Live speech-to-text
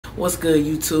What's good,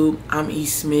 YouTube? I'm E.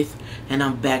 Smith and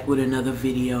I'm back with another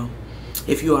video.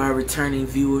 If you are a returning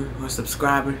viewer or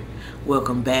subscriber,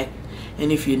 welcome back.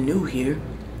 And if you're new here,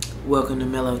 welcome to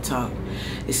MellowTalk.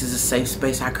 This is a safe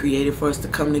space I created for us to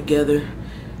come together,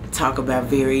 talk about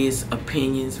various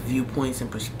opinions, viewpoints,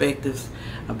 and perspectives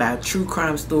about true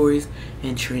crime stories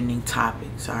and trending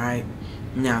topics, alright?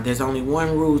 Now, there's only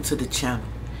one rule to the channel,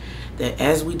 that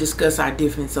as we discuss our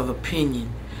difference of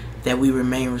opinion, that we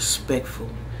remain respectful.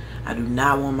 I do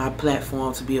not want my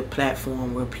platform to be a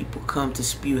platform where people come to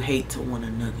spew hate to one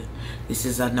another. This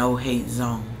is a no-hate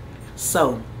zone.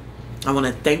 So, I want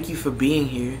to thank you for being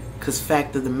here, because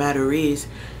fact of the matter is,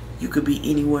 you could be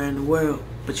anywhere in the world,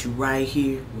 but you're right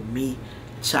here with me,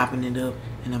 chopping it up,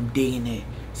 and I'm digging it.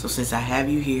 So since I have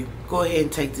you here, go ahead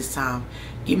and take this time,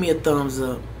 give me a thumbs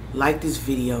up, like this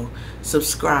video,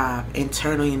 subscribe, and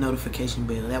turn on your notification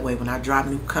bell. That way when I drop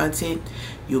new content,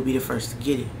 you'll be the first to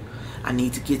get it. I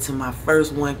need to get to my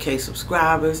first 1K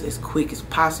subscribers as quick as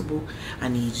possible. I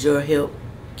need your help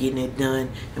getting it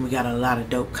done, and we got a lot of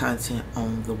dope content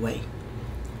on the way.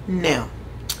 Now,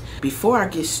 before I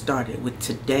get started with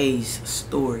today's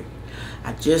story,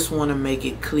 I just want to make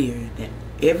it clear that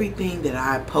everything that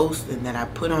I post and that I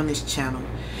put on this channel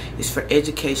is for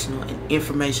educational and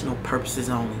informational purposes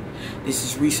only. This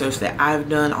is research that I've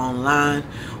done online,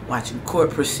 watching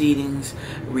court proceedings,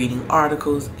 reading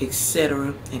articles,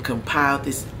 etc., and compiled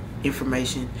this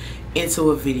information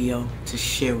into a video to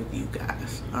share with you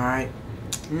guys. Alright?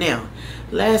 Now,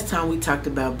 last time we talked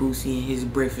about Boosie and his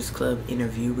Breakfast Club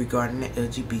interview regarding the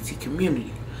LGBT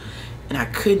community. And I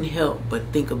couldn't help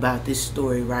but think about this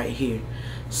story right here.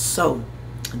 So,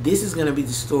 this is going to be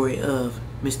the story of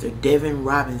Mr. Devon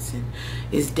Robinson.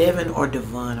 Is Devon or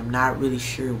Devon? I'm not really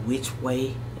sure which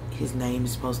way his name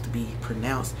is supposed to be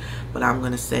pronounced, but I'm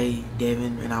going to say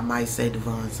Devon, and I might say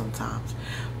Devon sometimes.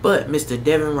 But Mr.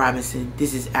 Devon Robinson,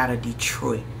 this is out of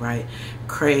Detroit, right?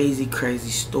 Crazy,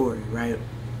 crazy story, right?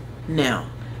 Now,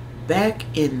 back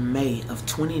in May of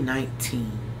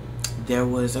 2019, there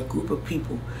was a group of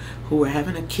people who were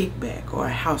having a kickback or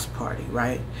a house party,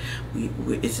 right?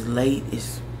 It's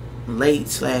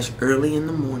late/early in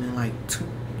the morning, like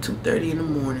 2:30 in the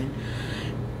morning.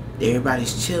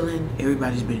 Everybody's chilling,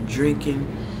 everybody's been drinking,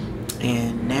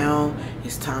 and now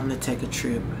it's time to take a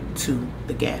trip to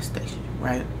the gas station,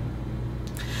 right?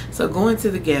 So going to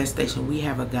the gas station, we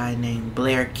have a guy named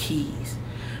Blair Keys.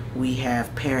 We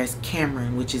have Paris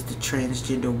Cameron, which is the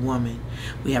transgender woman.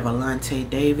 We have Alunte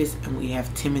Davis, and we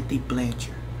have Timothy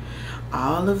Blancher.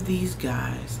 All of these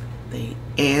guys, they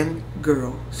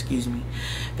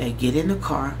get in the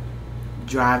car,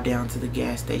 drive down to the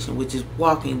gas station, which is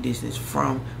walking distance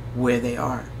from where they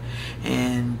are.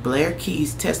 And Blair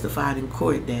Keys testified in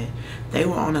court that they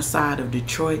were on a side of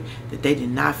Detroit that they did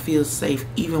not feel safe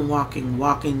even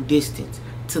walking distance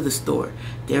to the store.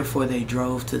 Therefore, they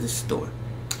drove to the store.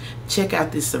 Check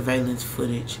out this surveillance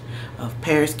footage of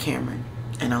Paris Cameron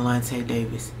and Alunte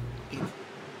Davis.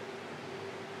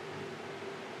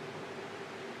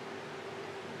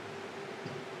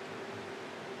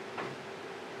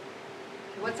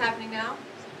 What's happening now?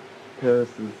 Paris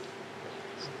is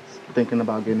thinking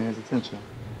about getting his attention.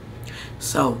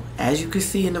 So, as you can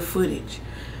see in the footage,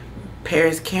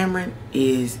 Paris Cameron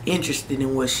is interested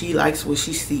in what she likes, what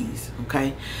she sees,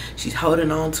 okay? She's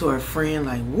holding on to her friend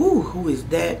like, woo, who is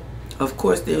that? Of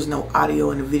course, there's no audio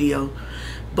in the video,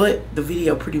 but the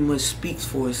video pretty much speaks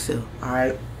for itself,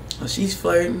 alright? So she's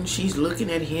flirting, she's looking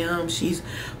at him, she's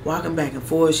walking back and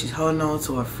forth, she's holding on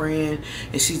to her friend,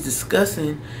 and she's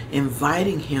discussing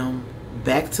inviting him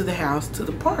back to the house to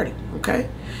the party, okay?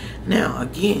 Now,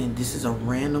 again, this is a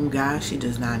random guy. She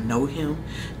does not know him,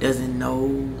 doesn't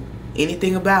know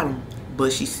anything about him,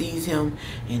 but she sees him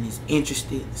and is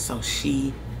interested, so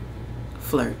she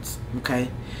flirts,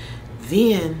 okay?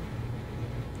 Then,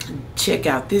 check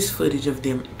out this footage of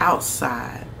them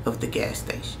outside of the gas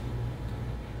station.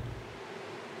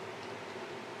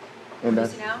 And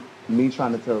that's me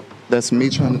trying to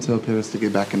tell Paris to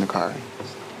get back in the car.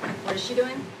 What is she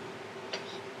doing?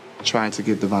 Trying to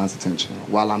get Devon's attention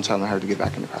while I'm telling her to get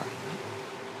back in the car.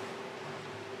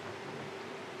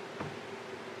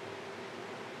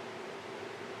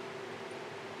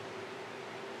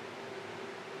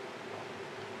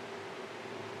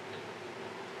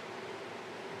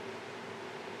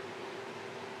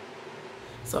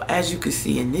 So as you can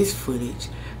see in this footage,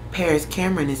 Paris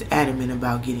Cameron is adamant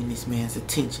about getting this man's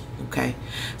attention, okay?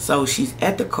 So she's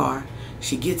at the car,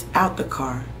 she gets out the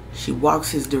car, she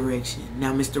walks his direction.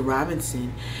 Now Mr.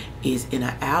 Robinson is in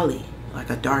an alley, like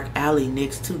a dark alley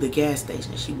next to the gas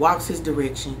station. She walks his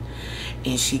direction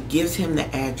and she gives him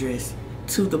the address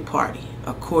to the party,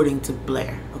 according to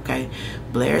Blair, okay?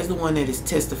 Blair is the one that is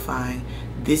testifying.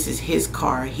 This is his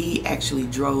car. He actually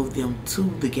drove them to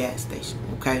the gas station,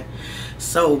 okay?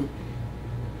 So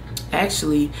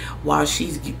actually, while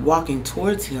she's walking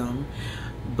towards him,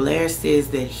 Blair says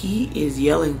that he is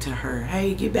yelling to her,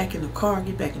 hey, get back in the car,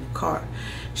 get back in the car.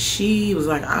 She was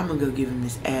like, I'm gonna go give him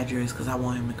this address because I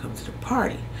want him to come to the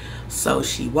party. So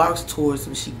she walks towards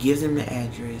him, she gives him the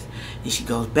address, and she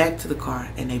goes back to the car,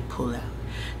 and they pull out.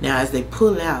 Now as they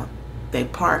pull out, they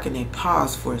park and they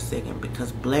pause for a second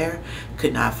because Blair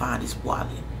could not find his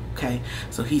wallet. Okay,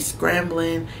 so he's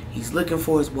scrambling, he's looking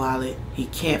for his wallet, he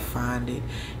can't find it.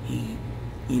 He,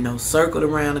 circled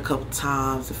around a couple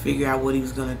times to figure out what he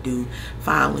was gonna do.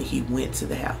 Finally, he went to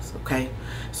the house, okay?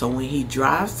 So when he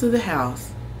drives to the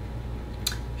house,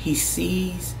 he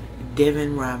sees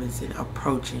Devon Robinson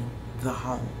approaching the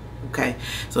home, okay?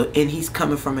 So, and he's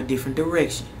coming from a different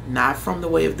direction, not from the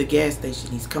way of the gas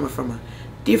station. He's coming from a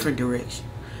different direction.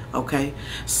 Okay,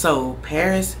 so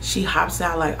Paris, she hops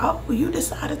out like, oh, you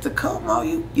decided to come. Oh,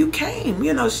 you came.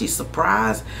 She's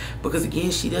surprised because,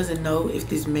 again, she doesn't know if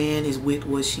this man is with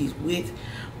what she's with,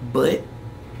 but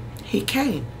he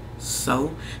came.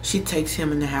 So she takes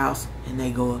him in the house and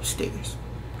they go upstairs.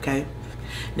 Okay,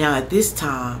 now at this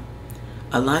time,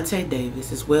 Alunte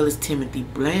Davis as well as Timothy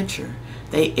Blancher,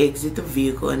 they exit the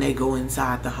vehicle and they go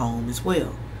inside the home as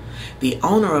well. The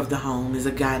owner of the home is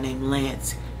a guy named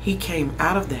Lance. He came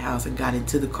out of the house and got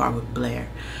into the car with Blair.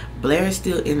 Blair is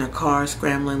still in the car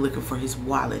scrambling, looking for his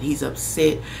wallet. He's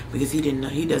upset because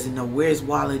he doesn't know where his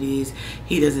wallet is.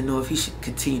 He doesn't know if he should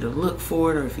continue to look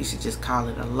for it or if he should just call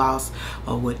it a loss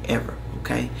or whatever.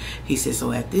 Okay. He said,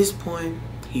 so at this point,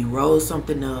 he rolls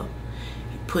something up.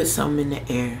 He puts something in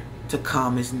the air to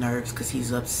calm his nerves because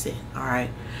he's upset. All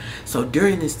right. So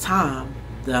during this time,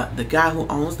 the guy who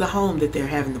owns the home that they're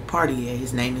having the party at,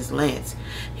 his name is Lance.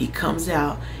 He comes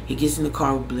out, he gets in the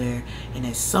car with Blair, and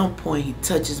at some point he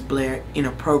touches Blair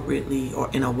inappropriately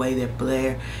or in a way that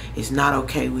Blair is not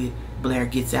okay with. Blair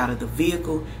gets out of the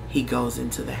vehicle, he goes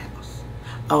into the house.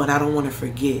 Oh, and I don't want to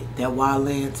forget that while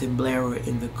Lance and Blair were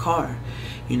in the car,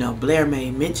 Blair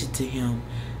made mention to him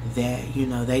that,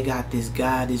 they got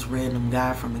this random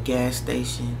guy from a gas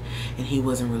station, and he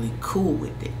wasn't really cool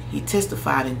with it. He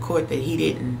testified in court that he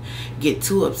didn't get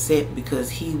too upset because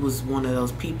he was one of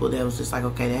those people that was just like,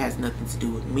 okay, that has nothing to do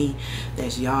with me.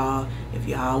 That's y'all. If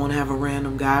y'all want to have a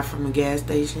random guy from a gas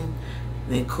station,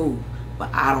 then cool.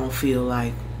 But I don't feel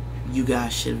like you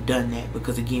guys should have done that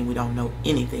because, again, we don't know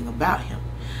anything about him.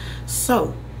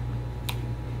 So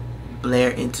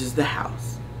Blair enters the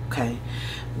house, okay?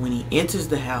 When he enters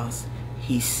the house,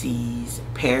 he sees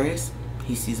Paris,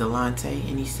 he sees Alunte,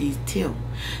 and he sees Tim.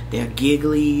 They're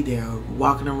giggly, they're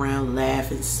walking around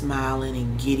laughing, smiling,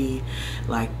 and giddy,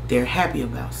 like they're happy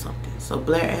about something. So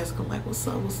Blair asks him, like, what's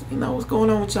up? What's going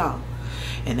on with y'all?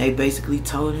 And they basically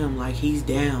told him, like, he's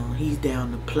down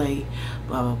to play,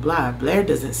 blah, blah, blah. Blair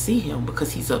doesn't see him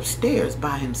because he's upstairs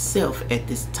by himself at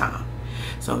this time.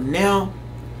 So now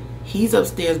he's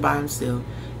upstairs by himself.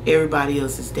 Everybody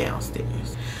else is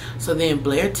downstairs. So then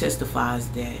Blair testifies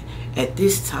that at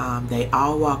this time they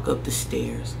all walk up the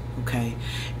stairs, okay?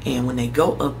 And when they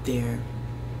go up there,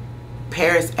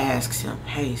 Paris asks him,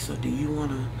 hey, so do you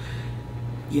want to,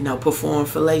 perform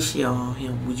fellatio on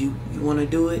him? Would you want to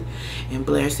do it? And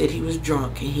Blair said he was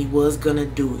drunk and he was going to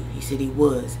do it. He said he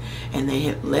was. And they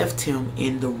had left him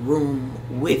in the room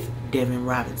with Devon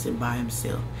Robinson by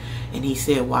himself. And he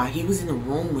said while he was in the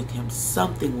room with him,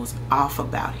 something was off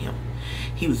about him.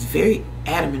 He was very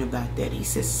adamant about that. He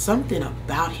said something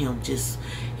about him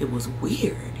it was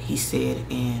weird, he said.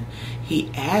 And he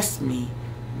asked me,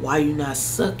 why you not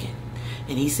sucking?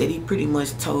 And he said he pretty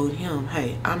much told him,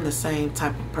 hey, I'm the same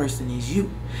type of person as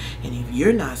you. And if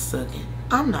you're not sucking,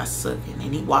 I'm not sucking.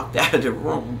 And he walked out of the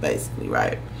room, basically,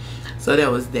 right? So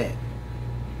that was that.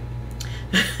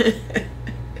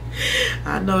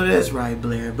 I know that's right,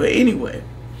 Blair. But anyway,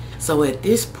 so at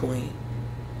this point,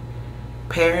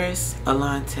 Paris,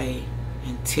 Alunte,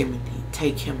 and Timothy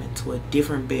take him into a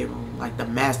different bedroom, like the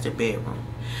master bedroom.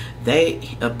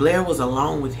 Blair was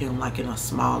alone with him, like in a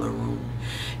smaller room,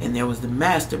 and there was the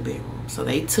master bedroom. So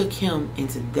they took him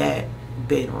into that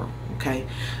bedroom, okay?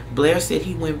 Blair said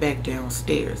he went back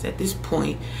downstairs. At this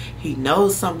point, he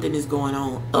knows something is going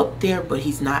on up there, but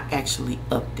he's not actually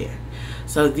up there.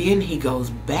 So then he goes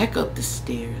back up the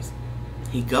stairs.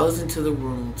 He goes into the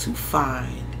room to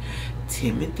find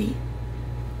Timothy,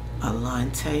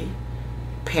 Alunte,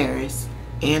 Paris,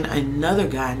 and another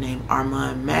guy named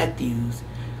Armand Matthews,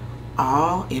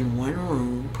 all in one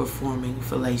room performing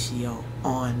fellatio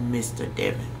on Mr.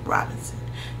 Devon Robinson.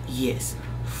 Yes,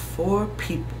 4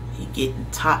 people. He getting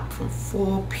top from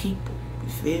 4 people. You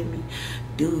feel me?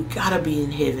 Dude gotta be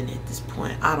in heaven at this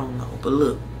point. I don't know. But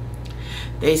look,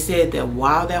 they said that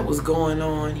while that was going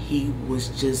on, he was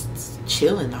just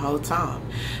chilling the whole time.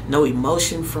 No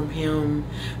emotion from him,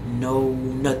 no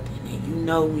nothing. And you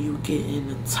know when you get in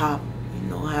the top, you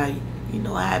know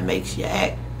how it makes you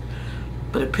act.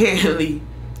 But apparently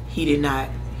he did not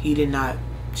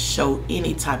show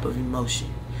any type of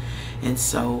emotion. And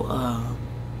so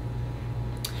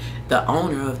the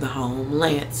owner of the home,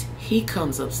 Lance, he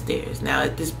comes upstairs. Now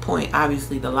at this point,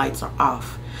 obviously the lights are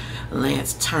off.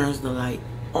 Lance turns the light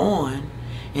on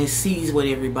and sees what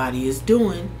everybody is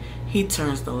doing. He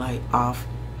turns the light off.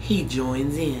 He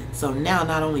joins in. So now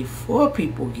not only 4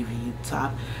 people giving you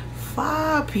top,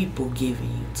 5 people giving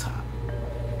you top.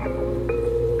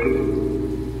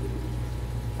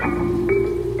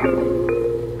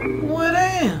 Well,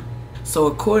 damn. So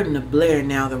according to Blair,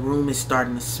 now the room is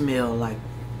starting to smell like,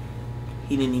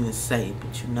 he didn't even say,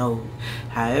 but you know,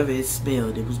 however it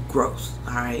smelled, it was gross.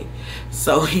 All right.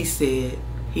 So he said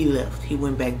he left. He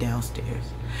went back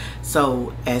downstairs.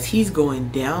 So as he's going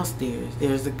downstairs,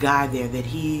 there's a guy there that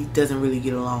he doesn't really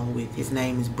get along with. His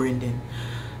name is Brendan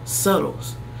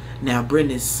Suttles. Now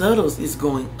Brendan Suttles is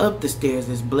going up the stairs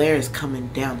as Blair is coming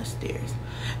down the stairs.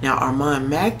 Now Armand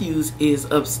Matthews is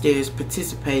upstairs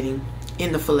participating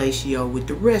in the fellatio with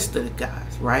the rest of the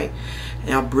guys, right?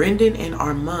 Now Brendan and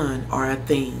Armand are a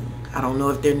thing. I don't know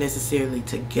if they're necessarily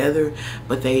together,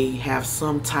 but they have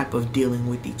some type of dealing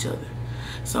with each other.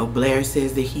 So Blair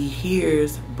says that he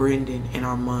hears Brendan and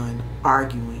Armand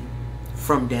arguing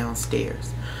from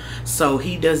downstairs. So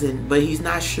he doesn't, but he's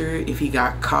not sure if he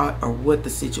got caught or what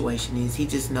the situation is. He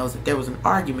just knows that there was an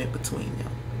argument between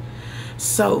them.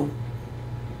 So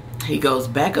he goes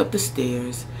back up the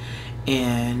stairs,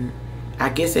 and I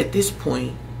guess at this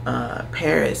point,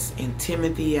 Paris and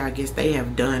Timothy, I guess they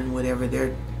have done whatever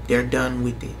they're done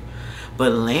with it.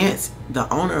 But Lance,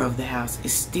 the owner of the house,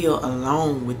 is still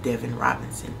alone with Devon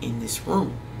Robinson in this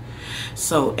room.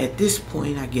 So at this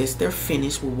point, I guess they're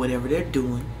finished with whatever they're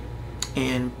doing.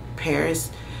 And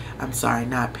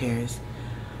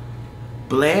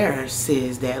Blair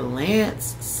says that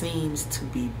Lance seems to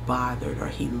be bothered, or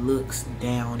he looks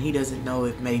down. He doesn't know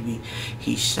if maybe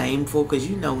he's shameful, because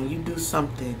you know when you do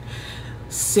something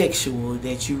sexual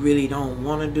that you really don't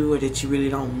want to do, or that you really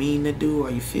don't mean to do,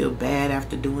 or you feel bad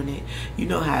after doing it, you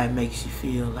know how it makes you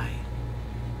feel like.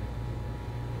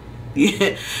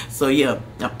 Yeah. So yeah,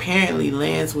 apparently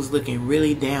Lance was looking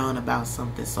really down about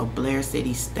something. So Blair said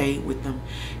he stayed with them.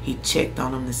 He checked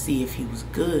on him to see if he was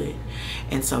good.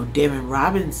 And so Devon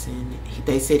Robinson,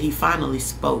 they said he finally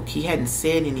spoke. He hadn't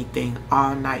said anything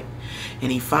all night, and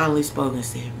he finally spoke and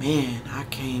said, "Man, I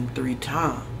came 3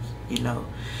 times, you know."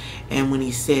 And when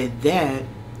he said that,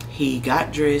 he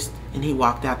got dressed and he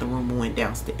walked out the room and went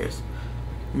downstairs.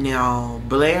 Now,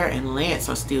 Blair and Lance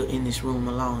are still in this room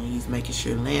alone. He's making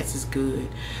sure Lance is good.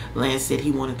 Lance said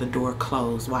he wanted the door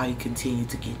closed while he continued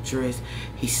to get dressed.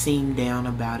 He seemed down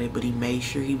about it, but he made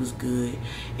sure he was good,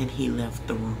 and he left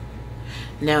the room.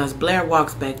 Now, as Blair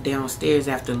walks back downstairs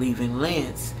after leaving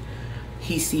Lance,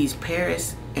 he sees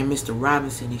Paris and Mr.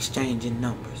 Robinson exchanging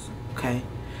numbers, okay?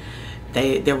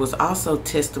 There was also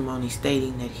testimony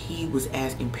stating that he was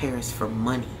asking Paris for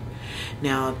money.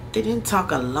 Now, they didn't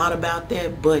talk a lot about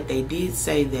that, but they did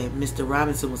say that Mr.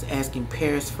 Robinson was asking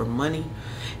Paris for money,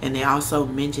 and they also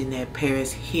mentioned that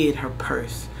Paris hid her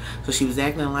purse. So she was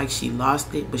acting like she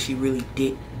lost it, but she really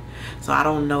didn't. So I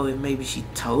don't know if maybe she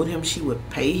told him she would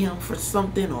pay him for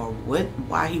something, or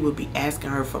why he would be asking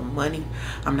her for money.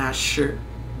 I'm not sure,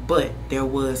 but there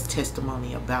was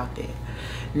testimony about that.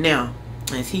 Now,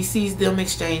 as he sees them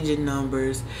exchanging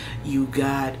numbers, you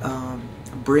got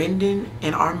Brendan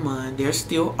and Armand. They're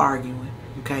still arguing,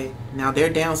 okay? Now they're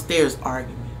downstairs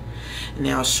arguing.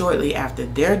 Now shortly after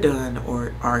they're done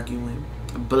or arguing,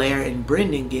 Blair and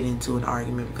Brendan get into an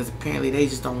argument because apparently they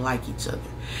just don't like each other.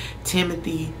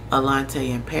 Timothy, Alunte,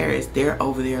 and Paris, they're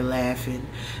over there laughing.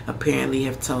 Apparently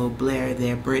have told Blair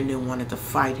that Brendan wanted to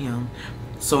fight him.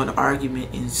 So an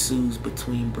argument ensues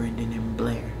between Brendan and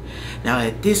Blair. Now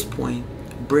at this point,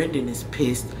 Brendan is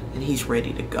pissed and he's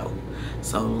ready to go.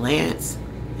 So Lance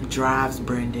drives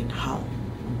Brendan home,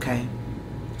 okay?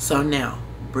 So now,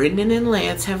 Brendan and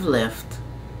Lance have left.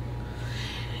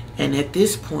 And at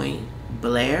this point,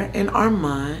 Blair and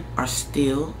Armand are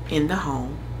still in the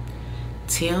home.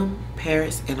 Tim,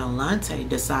 Paris, and Alunte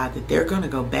decide that they're going to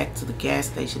go back to the gas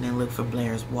station and look for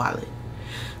Blair's wallet.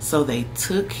 So they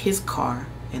took his car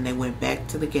and they went back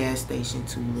to the gas station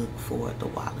to look for the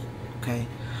wallet, okay?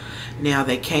 Now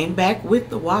they came back with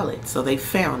the wallet, so they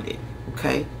found it,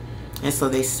 okay? And so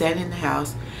they sat in the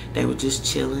house. They were just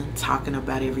chilling, talking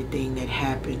about everything that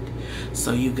happened.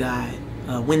 So you got,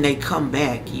 when they come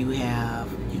back, you have,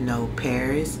 you know,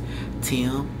 Paris,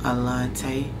 Tim,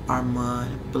 Alunte,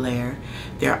 Armand, Blair.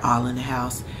 They're all in the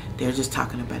house. They're just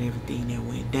talking about everything that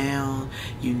went down,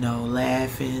 you know,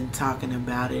 laughing, talking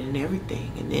about it and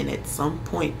everything. And then at some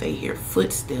point they hear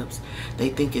footsteps. They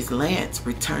think it's Lance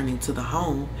returning to the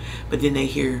home, but then they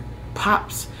hear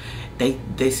pops.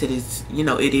 They said it's, you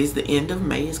know, it is the end of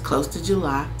May. It's close to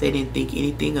July. They didn't think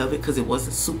anything of it because it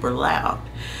wasn't super loud.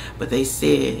 But they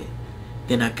said,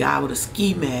 then a guy with a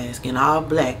ski mask and all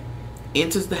black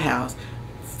enters the house,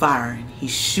 firing. He's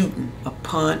shooting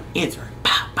upon entering.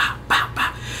 Pow, pow, pow,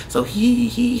 pow. So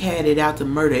he had it out to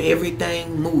murder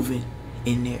everything moving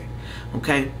in there.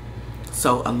 Okay.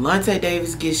 So Alunte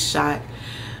Davis gets shot.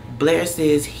 Blair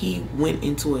says he went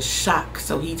into a shock,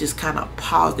 so he just kind of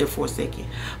paused there for a second.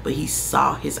 But he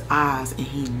saw his eyes and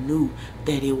he knew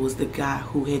that it was the guy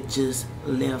who had just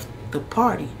left the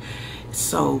party.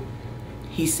 So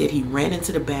he said he ran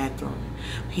into the bathroom.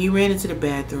 He ran into the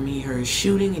bathroom. He heard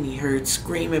shooting and he heard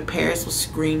screaming. Paris was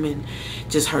screaming.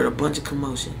 Just heard a bunch of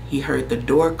commotion. He heard the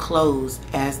door close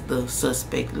as the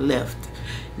suspect left.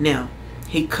 Now,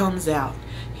 he comes out.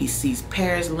 He sees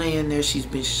Paris laying there. She's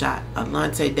been shot.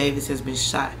 Alunte Davis has been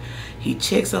shot. He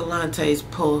checks Alunte's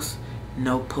pulse.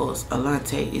 No pulse.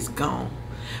 Alunte is gone.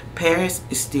 Paris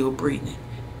is still breathing.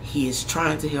 He is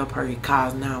trying to help her. He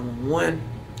calls 911.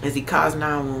 As he calls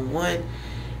 911,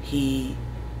 he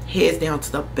heads down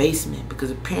to the basement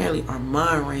because apparently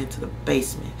Armand ran to the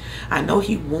basement. I know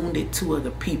he wounded 2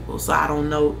 other people, so I don't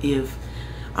know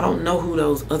who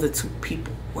those other 2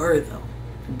 people were though.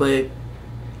 But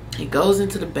he goes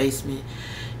into the basement.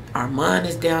 Armand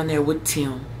is down there with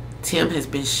Tim. Tim has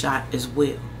been shot as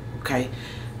well. Okay,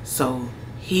 so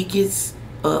he gets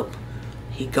up.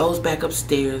 He goes back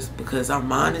upstairs because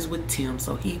Armand is with Tim.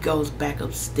 So he goes back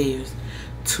upstairs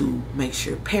to make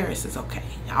sure Paris is okay.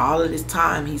 All of this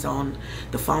time he's on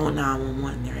the phone with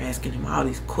 911. They're asking him all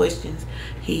these questions.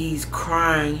 He's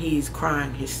crying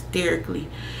hysterically,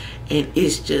 and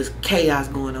it's just chaos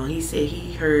going on. He said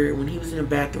he heard, when he was in the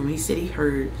bathroom, he said he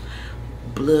heard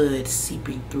blood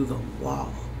seeping through the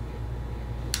wall,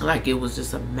 like it was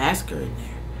just a massacre in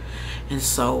there. And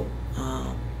so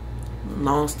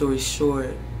long story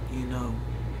short, you know,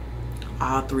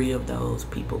 all 3 of those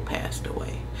people passed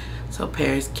away. So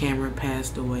Paris Cameron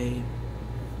passed away,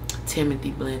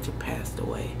 Timothy Blancher passed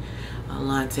away,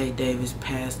 Alunte Davis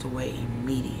passed away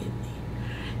immediately,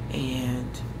 and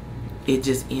it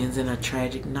just ends in a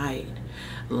tragic night.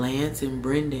 Lance and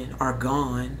Brendan are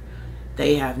gone.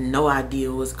 They have no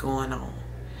idea what's going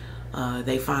on.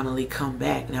 They finally come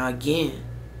back. Now again,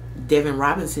 Devon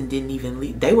Robinson didn't even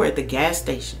leave. They were at the gas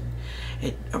station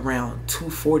at around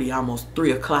 2:40, almost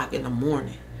 3 o'clock in the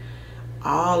morning.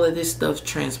 All of this stuff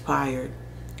transpired.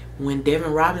 When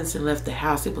Devon Robinson left the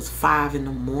house, it was 5 in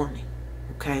the morning.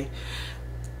 Okay.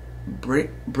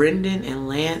 Brendan and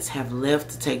Lance have left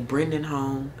to take Brendan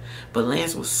home, but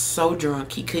Lance was so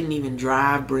drunk he couldn't even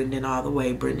drive Brendan all the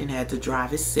way. Brendan had to drive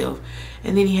himself,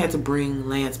 and then he had to bring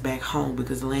Lance back home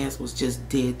because Lance was just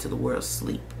dead to the world's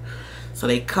sleep. So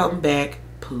they come back,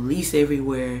 police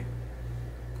everywhere,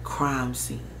 crime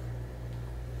scene.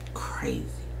 Crazy.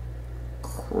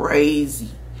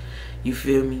 You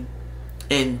feel me?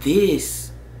 And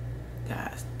this,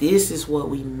 guys, this is what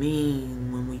we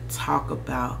mean when we talk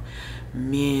about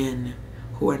men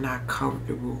who are not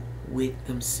comfortable with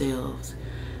themselves.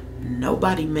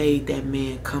 Nobody made that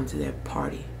man come to that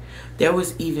party. There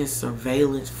was even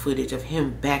surveillance footage of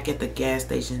him back at the gas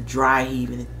station dry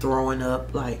heaving and throwing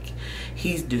up. Like,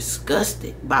 he's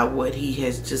disgusted by what he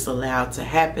has just allowed to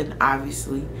happen,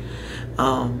 obviously.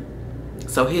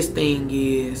 So his thing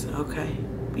is, okay,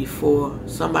 before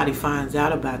somebody finds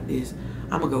out about this,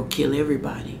 I'm gonna go kill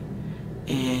everybody.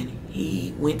 And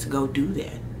he went to go do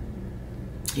that.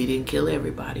 He didn't kill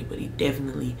everybody, but he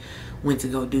definitely went to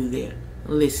go do that.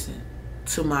 Listen,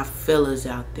 to my fellas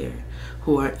out there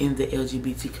who are in the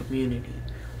LGBT community,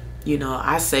 you know,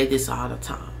 I say this all the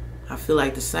time. I feel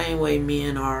like the same way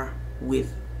men are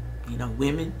with, you know,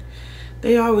 women,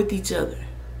 they are with each other.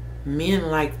 Men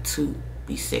like to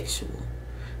be sexual.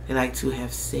 They like to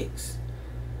have sex.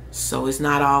 So it's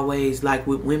not always like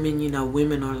with women, you know,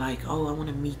 women are like, oh, I want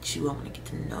to meet you. I want to get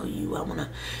to know you.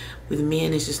 With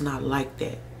men, it's just not like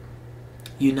that.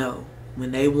 You know,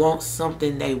 when they want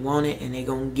something, they want it and they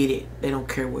gonna get it. They don't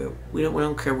care where, we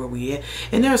don't care where we at.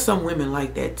 And there are some women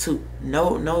like that too.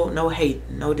 No hate,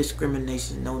 no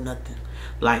discrimination, no nothing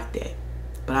like that.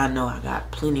 But I know I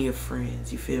got plenty of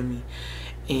friends, you feel me?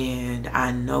 And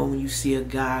I know when you see a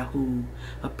guy who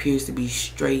appears to be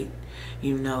straight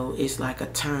You know, it's like a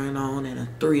turn on and a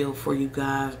thrill for you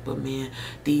guys. But man,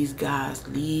 these guys,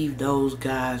 leave those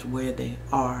guys where they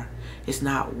are. It's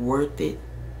not worth it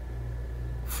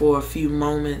for a few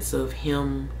moments of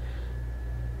him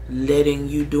letting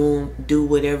you do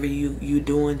whatever you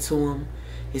doing to him.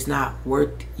 It's not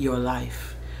worth your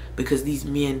life, because these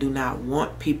men do not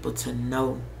want people to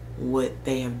know what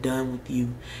they have done with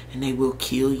you, and they will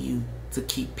kill you to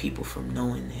keep people from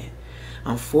knowing that.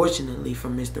 Unfortunately for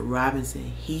Mr. Robinson,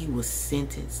 he was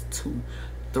sentenced to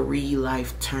 3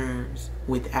 life terms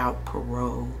without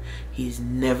parole. He's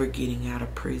never getting out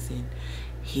of prison.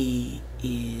 He's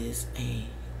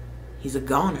a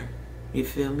goner, you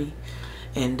feel me?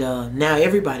 And now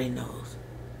everybody knows.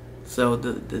 So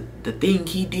the thing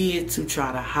he did to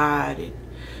try to hide it,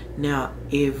 now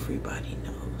everybody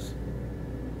knows.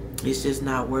 It's just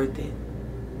not worth it.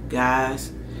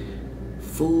 Guys,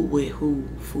 fool with who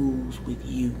fools with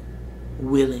you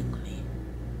willingly.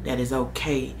 That is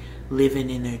okay, living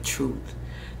in their truth.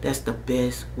 That's the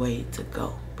best way to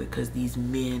go, because these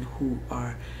men who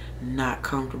are not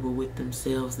comfortable with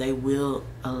themselves, they will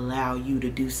allow you to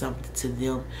do something to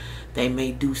them. They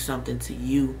may do something to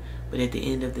you, but at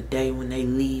the end of the day, when they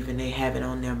leave and they have it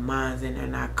on their minds and they're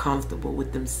not comfortable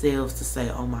with themselves to say,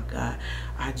 oh my God,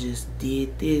 I just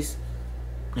did this,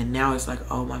 and now it's like,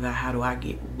 oh my God, how do I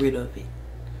get rid of it?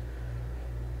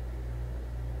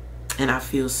 And I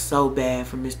feel so bad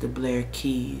for Mr. Blair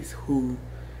Keys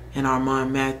and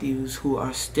Armand Matthews, who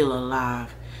are still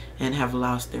alive and have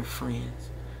lost their friends.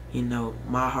 You know,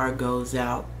 my heart goes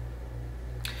out.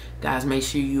 Guys, make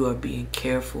sure you are being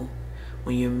careful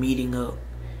when you're meeting up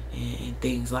and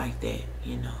things like that,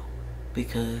 you know,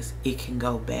 because it can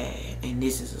go bad. And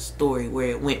this is a story where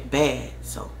it went bad.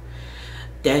 So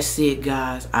that's it,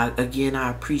 guys. Again, I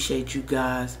appreciate you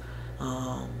guys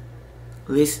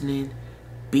listening,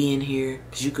 being here,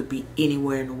 because you could be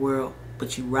anywhere in the world,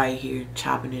 but you right here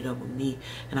chopping it up with me,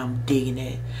 and I'm digging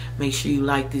that. Make sure you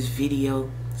like this video,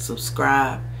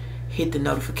 subscribe, hit the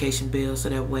notification bell, so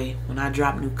that way when I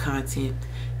drop new content,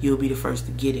 you'll be the first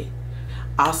to get it.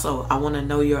 Also, I want to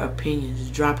know your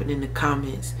opinions. Drop it in the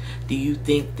comments. Do you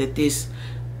think that this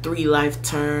 3 life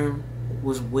term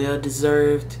was well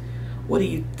deserved? What do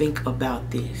you think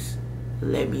about this?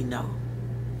 Let me know.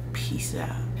 Peace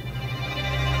out.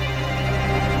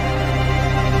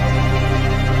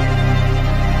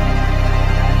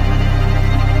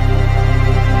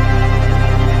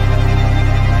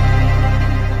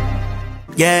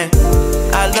 Yeah,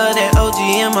 I love that OG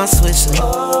in my Swisher.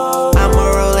 I'ma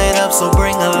roll it up, so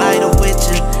bring a lighter with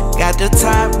you. Got the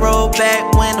top roll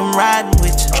back when I'm riding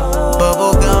with you.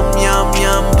 Bubble gum, yum,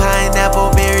 yum,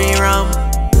 pineapple, berry rum.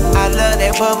 I love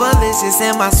that bubblicious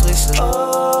in my Swisher.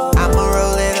 I'ma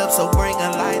roll it up, so bring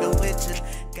a lighter.